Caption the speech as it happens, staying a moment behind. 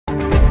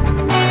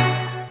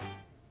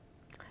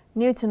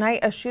New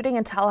tonight, a shooting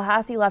in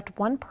Tallahassee left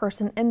one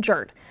person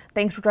injured.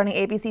 Thanks for joining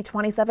ABC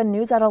 27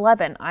 News at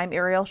 11. I'm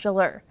Ariel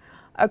Schiller.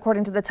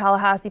 According to the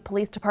Tallahassee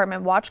Police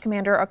Department Watch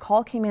Commander, a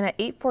call came in at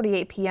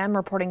 8:48 p.m.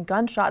 reporting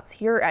gunshots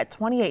here at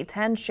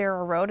 2810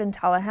 Shara Road in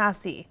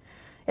Tallahassee.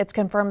 It's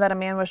confirmed that a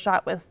man was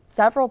shot with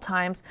several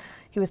times.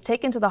 He was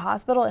taken to the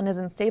hospital and is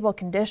in stable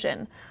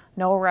condition.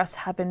 No arrests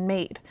have been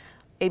made.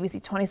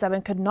 ABC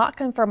 27 could not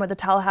confirm with the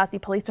Tallahassee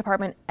Police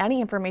Department any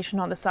information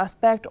on the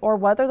suspect or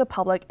whether the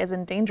public is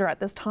in danger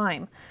at this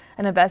time.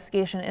 An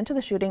investigation into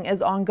the shooting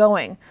is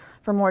ongoing.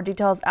 For more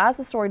details as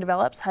the story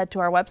develops, head to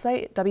our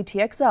website,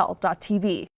 WTXL.tv.